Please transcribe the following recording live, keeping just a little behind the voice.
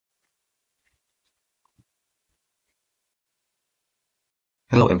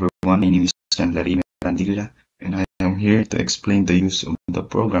Hello everyone, my name is JOHNLERY MIRANDILLA, and I am here to explain the use of the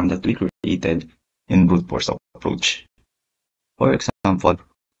program that we created in brute force approach. For example,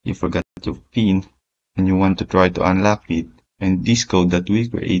 you forgot your PIN and you want to try to unlock it, and this code that we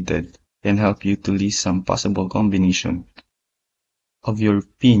created can help you to list some possible combination of your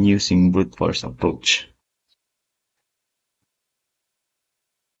PIN using brute force approach.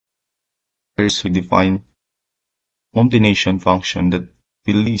 First, we define combination function that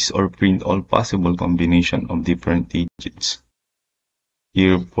will list or print all possible combination of different digits.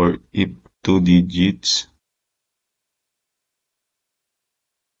 Here for if 2 digits,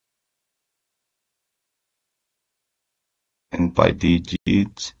 and 5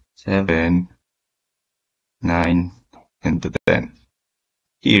 digits, 7, 9, and to 10.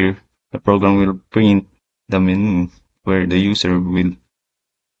 Here, the program will print the menu where the user will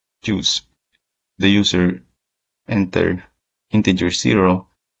choose. The user enter integer 0,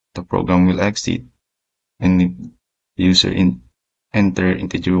 the program will exit, and if the user enter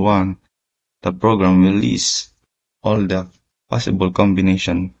integer 1, the program will list all the possible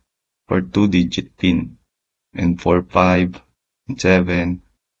combination for 2-digit PIN, and for 5, 7,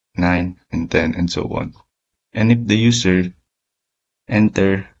 9, and 10, and so on. And if the user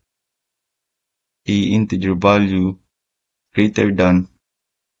enter a integer value greater than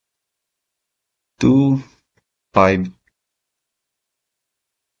 2, 5,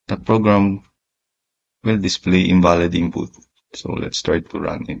 the program will display invalid input. So let's try to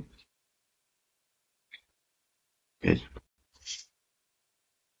run it. Okay.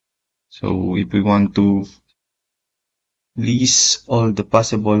 So if we want to list all the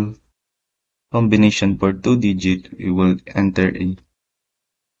possible combination for 2-digit, we will enter a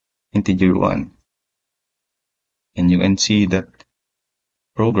integer 1. And you can see that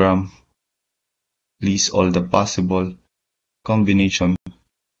program lists all the possible combination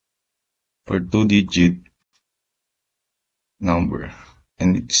for 2-digit number.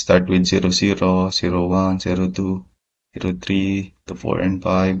 And it starts with 00, 01, 02, 03, to 4 and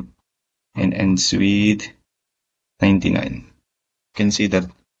 5, and ends with 99. You can see that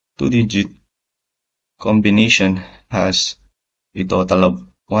 2-digit combination has a total of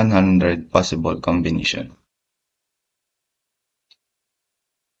 100 possible combination.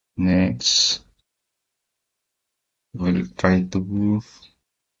 Next, we'll try to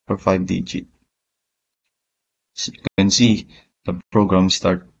for 5-digit. So you can see the program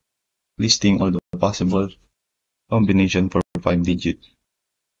start listing all the possible combination for 5-digit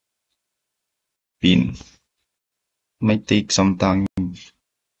PIN. Might take some time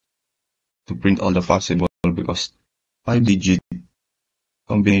to print all the possible because 5-digit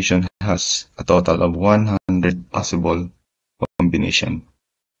combination has a total of 100 possible combination.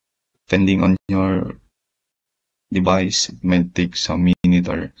 Depending on your device, it might take some minute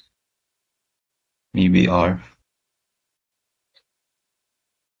or maybe hour.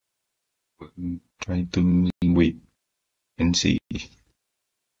 Try to wait and see.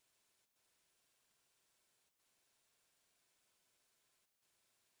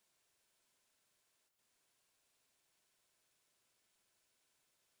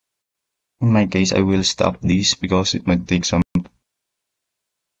 In my case, I will stop this because it might take some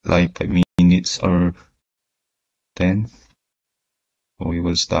like 5 minutes or 10. So we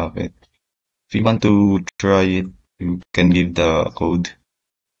will stop it. If you want to try it, you can give the code.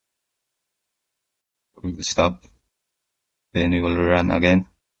 We will stop. Then we will run again.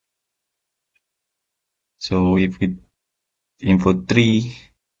 So if we input 3,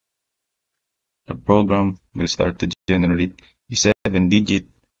 the program will start to generate a 7-digit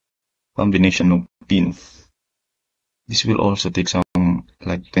combination of PIN. This will also take some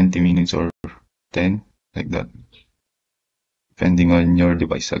like 20 minutes or 10, like that, depending on your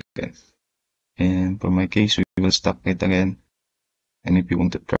device again. And for my case, we will stop it again. And if you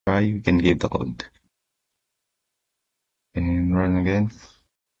want to try, you can give the code. And run again.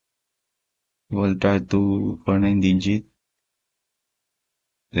 We will try to for 9-digit.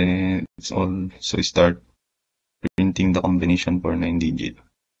 Then it's also start printing the combination for 9-digit.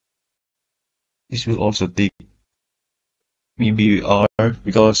 This will also take maybe an hour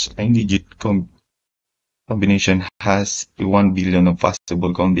because 9-digit combination has 1 billion of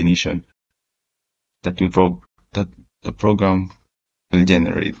possible combination that the program will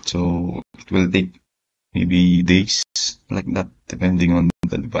generate. So it will take maybe days like that, depending on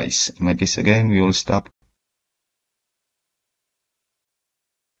the device. In my case, again, we will stop.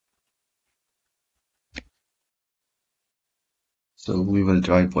 So we will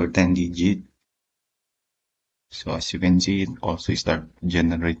try for 10-digit. So as you can see, it also start to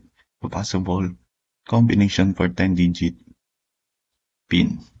generate a possible combination for 10-digit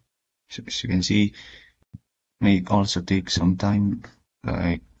PIN. So as you can see, may also take some time,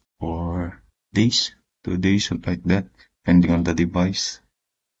 like for days, 2 days, like that, depending on the device.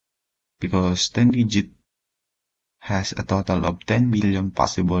 Because 10-digit has a total of 10 billion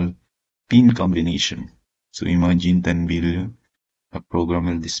possible PIN combination. So imagine 10 billion. A program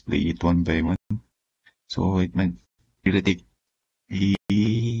will display it one by one. So it might really take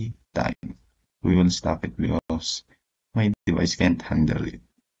a time. We will stop it because my device can't handle it.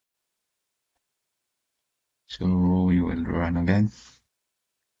 So we will run again.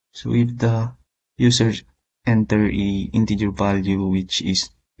 So if the user enter a integer value which is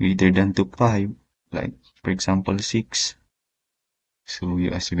greater than to 5, like for example 6, so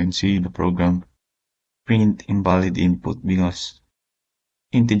as you can see, the program print invalid input because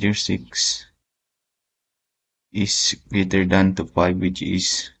integer 6 is greater than to 5, which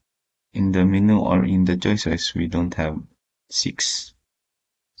is in the menu or in the choices we don't have 6.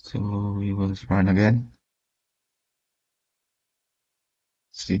 So we will run again.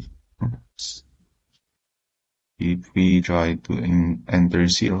 See, if we try to enter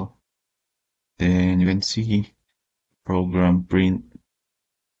 0, then you can see program print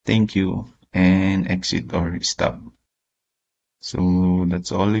thank you and exit or stop. So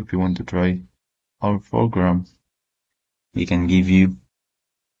that's all. If you want to try our program, we can give you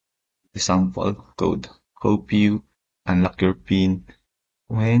the sample code. Hope you unlock your PIN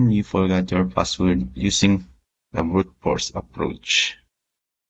when you forgot your password using the brute force approach.